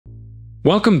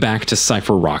Welcome back to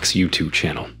Cypherock's YouTube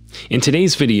channel. In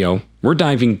today's video, we're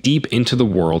diving deep into the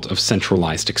world of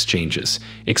centralized exchanges,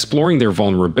 exploring their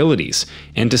vulnerabilities,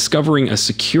 and discovering a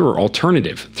secure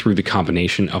alternative through the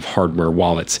combination of hardware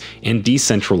wallets and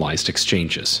decentralized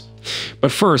exchanges.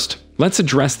 But first, let's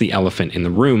address the elephant in the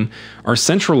room. Are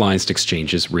centralized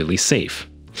exchanges really safe?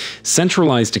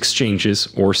 Centralized exchanges,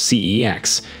 or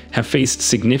CEXs, have faced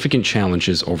significant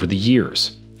challenges over the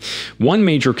years. One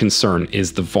major concern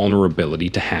is the vulnerability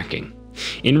to hacking.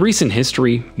 In recent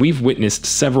history, we've witnessed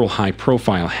several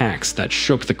high-profile hacks that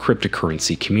shook the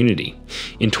cryptocurrency community.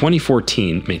 In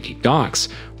 2014,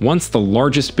 PancakeSwap, once the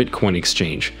largest Bitcoin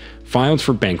exchange, filed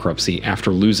for bankruptcy after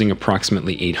losing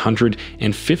approximately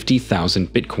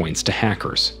 850,000 Bitcoins to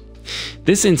hackers.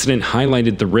 This incident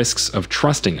highlighted the risks of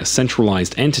trusting a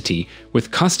centralized entity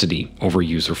with custody over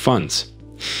user funds.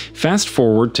 Fast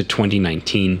forward to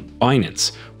 2019,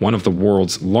 Binance, one of the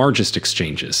world's largest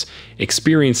exchanges,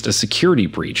 experienced a security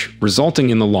breach,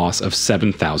 resulting in the loss of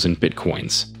 7,000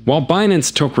 Bitcoins. While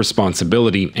Binance took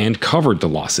responsibility and covered the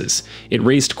losses, it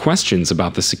raised questions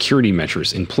about the security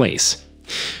measures in place.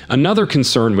 Another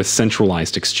concern with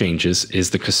centralized exchanges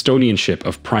is the custodianship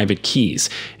of private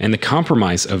keys and the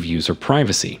compromise of user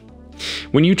privacy.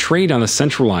 When you trade on a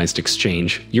centralized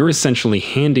exchange, you're essentially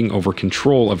handing over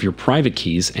control of your private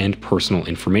keys and personal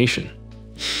information.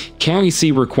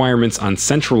 KYC requirements on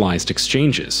centralized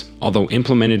exchanges, although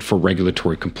implemented for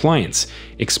regulatory compliance,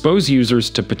 expose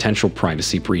users to potential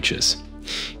privacy breaches.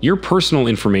 Your personal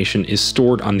information is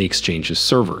stored on the exchange's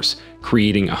servers,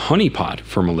 creating a honeypot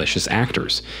for malicious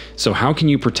actors. So how can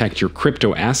you protect your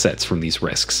crypto assets from these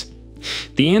risks?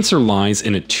 The answer lies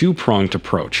in a two-pronged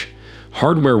approach: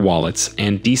 hardware wallets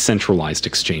and decentralized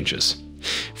exchanges.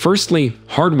 Firstly,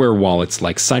 hardware wallets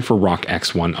like Cypherock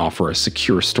X1 offer a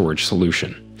secure storage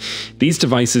solution. These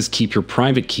devices keep your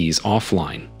private keys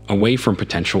offline, away from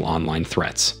potential online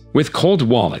threats. With cold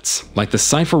wallets, like the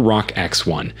Cypherock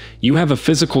X1, you have a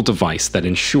physical device that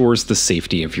ensures the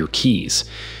safety of your keys.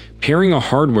 Pairing a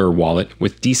hardware wallet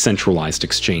with decentralized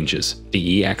exchanges,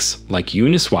 DEXs like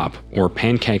Uniswap or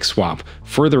PancakeSwap,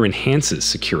 further enhances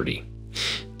security.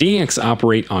 DEXs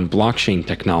operate on blockchain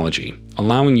technology,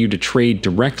 allowing you to trade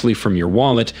directly from your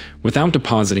wallet without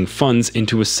depositing funds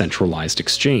into a centralized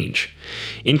exchange.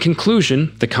 In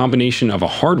conclusion, the combination of a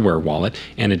hardware wallet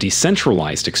and a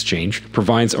decentralized exchange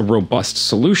provides a robust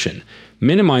solution,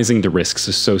 minimizing the risks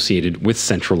associated with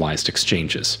centralized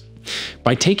exchanges.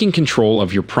 By taking control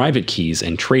of your private keys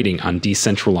and trading on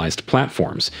decentralized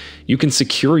platforms, you can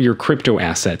secure your crypto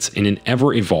assets in an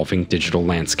ever-evolving digital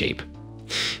landscape.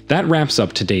 That wraps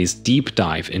up today's deep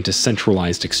dive into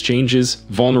centralized exchanges,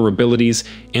 vulnerabilities,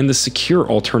 and the secure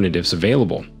alternatives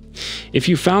available. If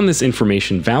you found this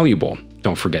information valuable,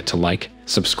 don't forget to like,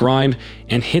 subscribe,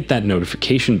 and hit that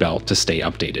notification bell to stay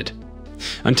updated.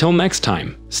 Until next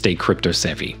time, stay crypto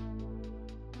savvy.